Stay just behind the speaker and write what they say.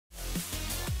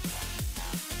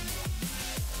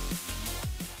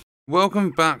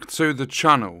Welcome back to the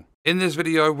channel. In this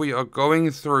video we are going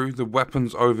through the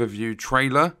weapons overview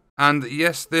trailer, and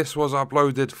yes, this was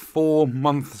uploaded 4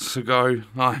 months ago.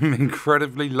 I'm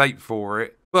incredibly late for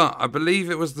it, but I believe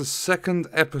it was the second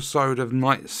episode of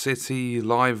Night City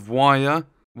Live Wire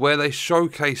where they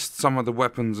showcased some of the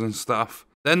weapons and stuff.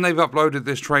 Then they've uploaded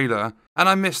this trailer and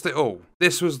I missed it all.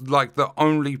 This was like the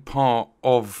only part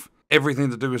of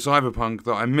everything to do with Cyberpunk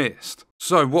that I missed.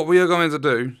 So what we are going to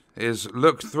do is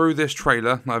look through this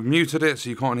trailer. I've muted it so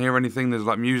you can't hear anything. There's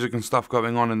like music and stuff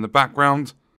going on in the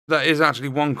background. That is actually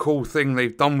one cool thing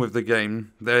they've done with the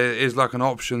game. There is like an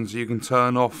option so you can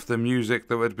turn off the music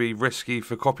that would be risky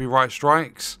for copyright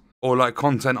strikes, or like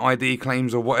content ID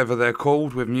claims or whatever they're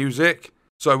called with music.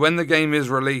 So when the game is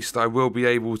released, I will be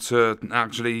able to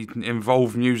actually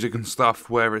involve music and stuff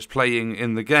where it's playing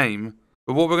in the game.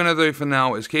 But what we're going to do for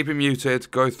now is keep it muted,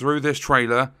 go through this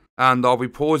trailer, and I'll be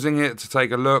pausing it to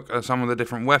take a look at some of the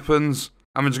different weapons.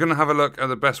 I'm just going to have a look at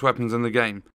the best weapons in the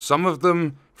game. Some of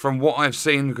them, from what I've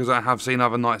seen, because I have seen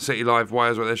other Night City Live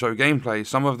Wires where they show gameplay,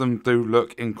 some of them do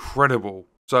look incredible.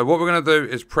 So what we're going to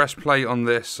do is press play on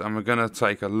this, and we're going to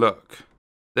take a look.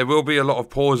 There will be a lot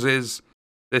of pauses.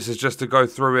 This is just to go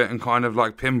through it and kind of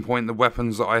like pinpoint the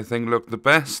weapons that I think look the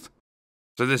best.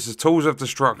 So this is Tools of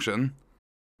Destruction.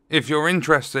 If you're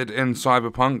interested in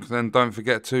Cyberpunk, then don't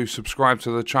forget to subscribe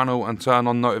to the channel and turn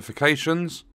on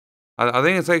notifications. I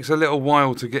think it takes a little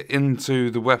while to get into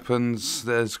the weapons.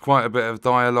 There's quite a bit of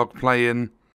dialogue playing.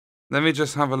 Let me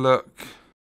just have a look.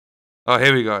 Oh,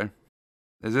 here we go.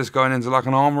 Is this going into like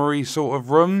an armory sort of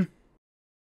room?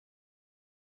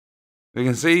 We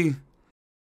can see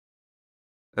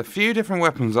a few different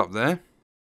weapons up there.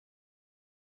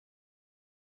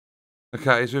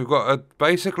 Okay, so we've got a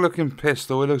basic looking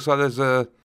pistol. It looks like there's a...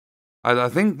 I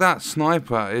think that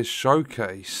sniper is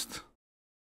showcased.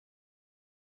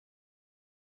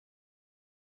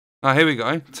 Ah, here we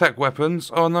go. Tech weapons.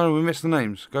 Oh no, we missed the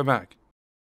names. Go back.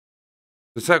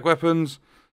 The tech weapons.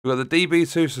 We've got the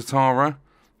DB2 Satara,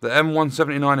 the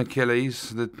M179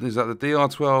 Achilles, is that the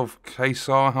DR12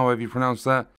 Kesar, however you pronounce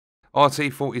that,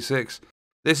 RT46.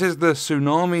 This is the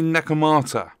Tsunami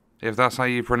Nekomata, if that's how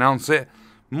you pronounce it.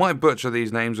 Might butcher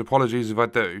these names, apologies if I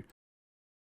do.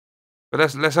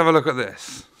 But let's have a look at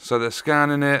this. So they're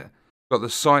scanning it, got the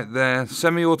sight there,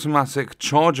 semi-automatic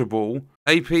chargeable,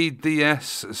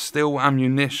 APDS steel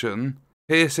ammunition,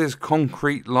 pierces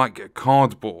concrete like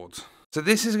cardboard. So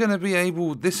this is going to be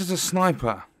able, this is a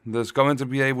sniper that's going to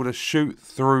be able to shoot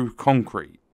through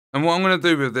concrete. And what I'm going to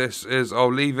do with this is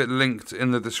I'll leave it linked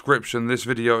in the description. This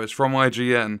video is from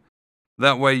IGN.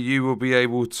 That way you will be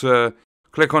able to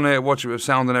click on it, watch it with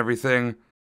sound and everything,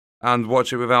 and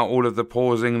watch it without all of the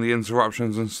pausing, the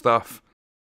interruptions and stuff.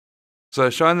 So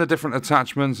showing the different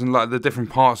attachments and like the different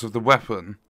parts of the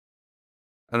weapon.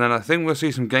 And then I think we'll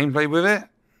see some gameplay with it.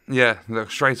 Yeah,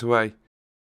 look, straight away.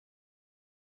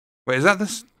 Wait, is that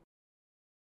this?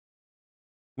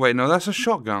 Wait, no, that's a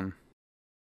shotgun.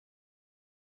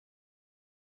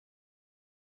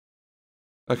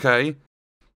 Okay.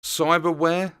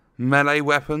 Cyberware. Melee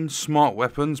weapons, smart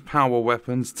weapons, power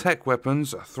weapons, tech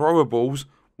weapons, throwables,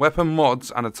 weapon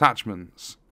mods, and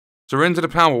attachments. So we're into the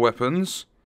power weapons.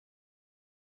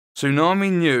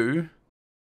 Tsunami New,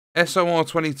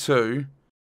 SOR-22.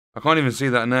 I can't even see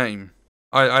that name.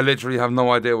 I literally have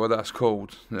no idea what that's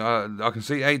called. I can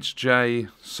see HJ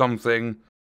something.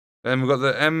 Then we've got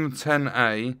the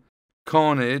M10A,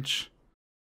 Carnage.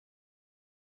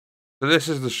 So this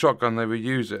is the shotgun they were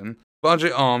using.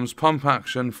 Budget arms, pump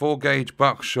action, 4-gauge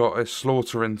buckshot is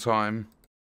slaughtering time.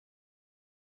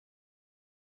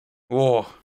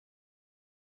 Oh.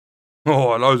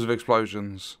 Oh, loads of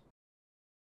explosions.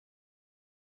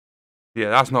 Yeah,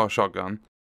 that's not a shotgun.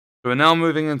 So we're now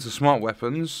moving into smart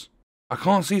weapons. I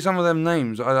can't see some of them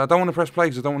names. I don't want to press play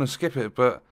because I don't want to skip it,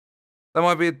 but there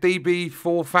might be a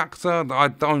DB4 factor. I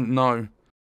don't know.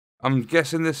 I'm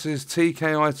guessing this is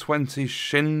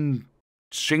TKI-20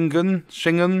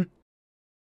 Shingen?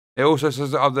 It also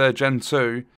says it up there, Gen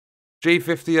 2.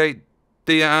 G58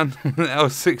 Dian,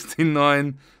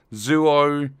 L69,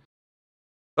 Zuo.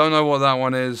 Don't know what that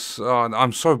one is. Oh,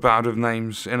 I'm so bad with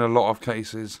names in a lot of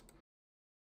cases.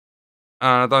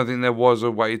 And I don't think there was a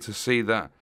way to see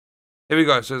that. Here we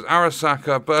go. It says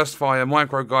Arasaka, burst fire,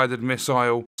 micro-guided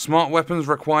missile. Smart weapons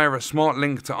require a smart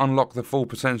link to unlock the full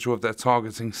potential of their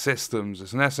targeting systems.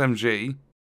 It's an SMG.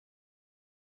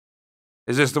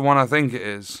 Is this the one I think it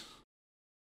is?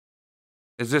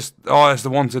 Is this... Oh, it's the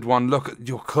wanted one. Look at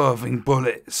your curving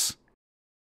bullets.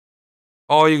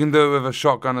 Oh, you can do it with a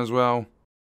shotgun as well.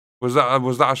 Was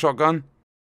that a shotgun?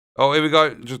 Oh, here we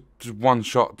go. Just one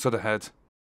shot to the head.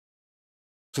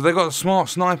 So they got smart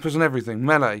snipers and everything,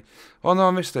 melee. Oh no,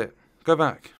 I missed it. Go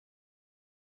back.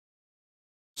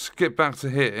 Skip back to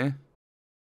here.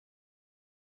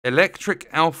 Electric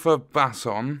Alpha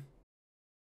Baton,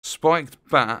 Spiked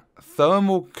Bat,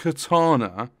 Thermal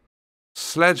Katana,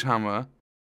 Sledgehammer.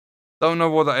 Don't know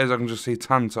what that is, I can just see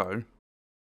Tanto.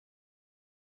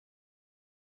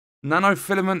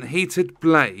 Nanofilament Heated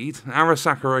Blade,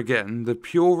 Arasaka again, the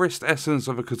purest essence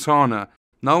of a katana.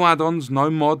 No add-ons, no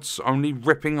mods, only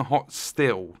ripping hot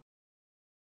steel.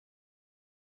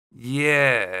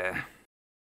 Yeah.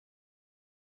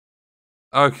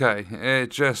 Okay,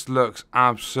 it just looks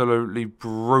absolutely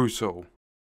brutal.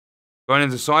 Going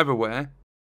into cyberware.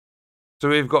 So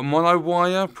we've got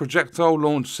monowire, projectile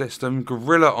launch system,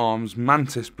 gorilla arms,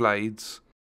 mantis blades.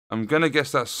 I'm gonna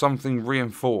guess that's something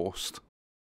reinforced.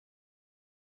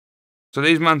 So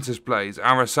these mantis blades,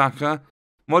 Arasaka,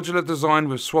 modular design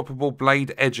with swappable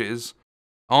blade edges,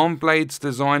 arm blades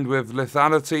designed with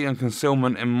lethality and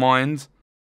concealment in mind,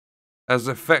 as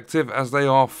effective as they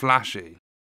are flashy.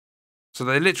 So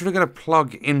they're literally going to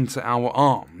plug into our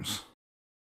arms.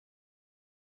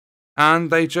 And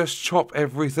they just chop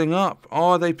everything up.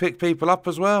 Oh, they pick people up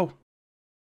as well.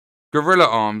 Gorilla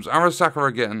arms, Arasaka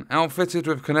again, outfitted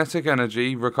with kinetic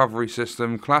energy, recovery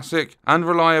system, classic and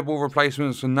reliable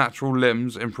replacements for natural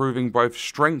limbs, improving both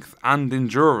strength and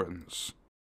endurance.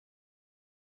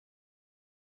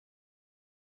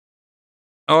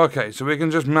 Okay, so we can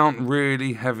just mount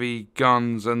really heavy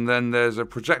guns, and then there's a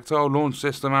projectile launch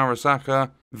system,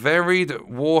 Arasaka, varied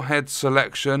warhead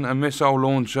selection, a missile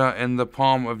launcher in the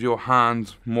palm of your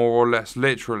hand, more or less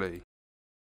literally.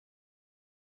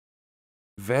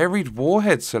 Varied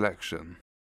warhead selection.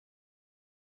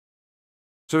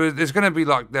 So it's going to be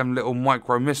like them little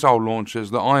micro missile launchers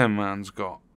that Iron Man's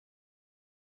got.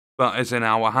 But it's in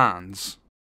our hands.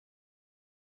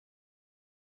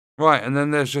 Right, and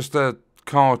then there's just a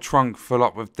car trunk full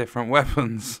up with different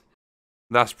weapons.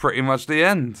 That's pretty much the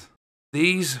end.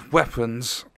 These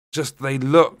weapons, they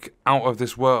look out of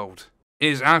this world.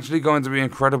 It's actually going to be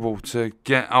incredible to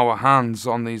get our hands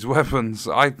on these weapons.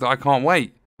 I can't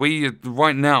wait. We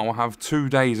right now have 2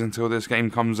 days until this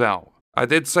game comes out. I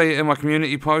did say it in my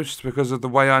community post, because of the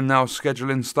way I'm now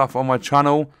scheduling stuff on my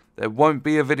channel, there won't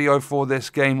be a video for this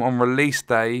game on release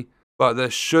day, but there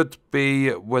should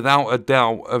be, without a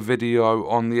doubt, a video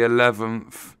on the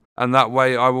 11th. And that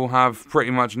way I will have pretty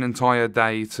much an entire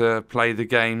day to play the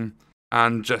game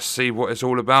and just see what it's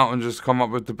all about and just come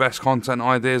up with the best content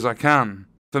ideas I can.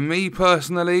 For me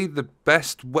personally, the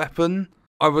best weapon,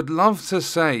 I would love to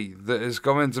say that it's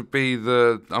going to be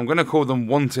I'm going to call them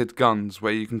wanted guns,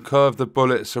 where you can curve the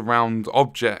bullets around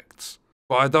objects.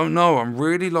 But I don't know, I'm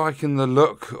really liking the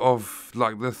look of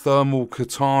like the thermal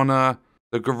katana,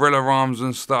 the gorilla arms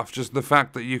and stuff, just the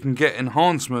fact that you can get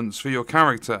enhancements for your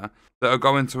character that are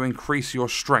going to increase your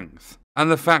strength.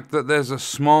 And the fact that there's a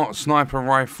smart sniper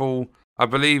rifle, I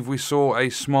believe we saw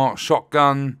a smart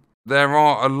shotgun. There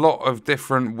are a lot of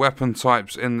different weapon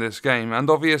types in this game, and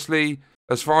obviously,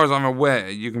 as far as I'm aware,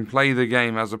 you can play the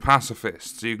game as a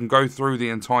pacifist, so you can go through the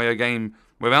entire game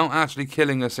without actually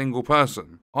killing a single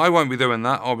person. I won't be doing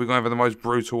that, I'll be going for the most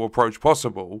brutal approach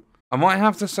possible. I might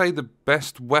have to say the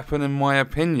best weapon in my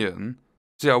opinion,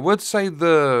 I would say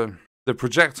the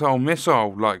projectile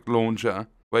missile launcher,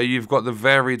 where you've got the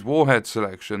varied warhead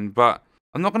selection, but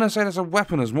I'm not going to say that's a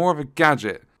weapon, it's more of a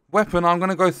gadget. Weapon, I'm going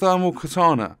to go thermal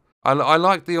katana. I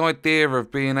like the idea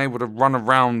of being able to run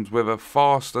around with a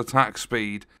fast attack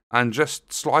speed and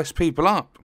just slice people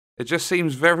up. It just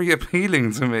seems very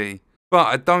appealing to me. But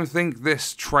I don't think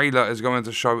this trailer is going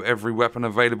to show every weapon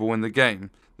available in the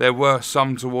game. There were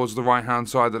some towards the right hand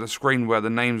side of the screen where the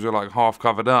names were like half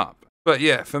covered up. But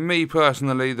yeah, for me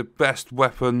personally, the best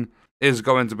weapon is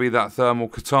going to be that thermal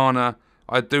katana.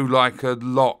 I do like a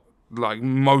lot, like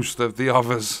most of the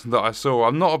others that I saw.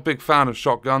 I'm not a big fan of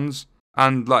shotguns.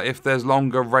 And like if there's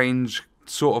longer range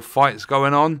sort of fights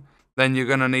going on, then you're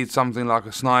going to need something like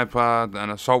a sniper, an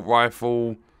assault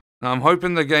rifle. Now I'm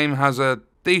hoping the game has a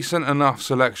decent enough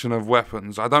selection of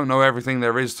weapons. I don't know everything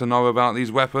there is to know about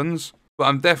these weapons, but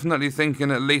I'm definitely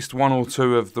thinking at least 1 or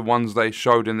 2 of the ones they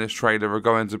showed in this trailer are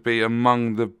going to be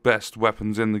among the best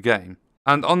weapons in the game.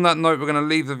 And on that note, we're going to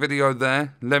leave the video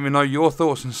there. Let me know your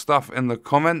thoughts and stuff in the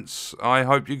comments. I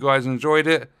hope you guys enjoyed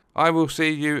it. I will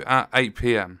see you at 8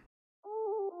 PM.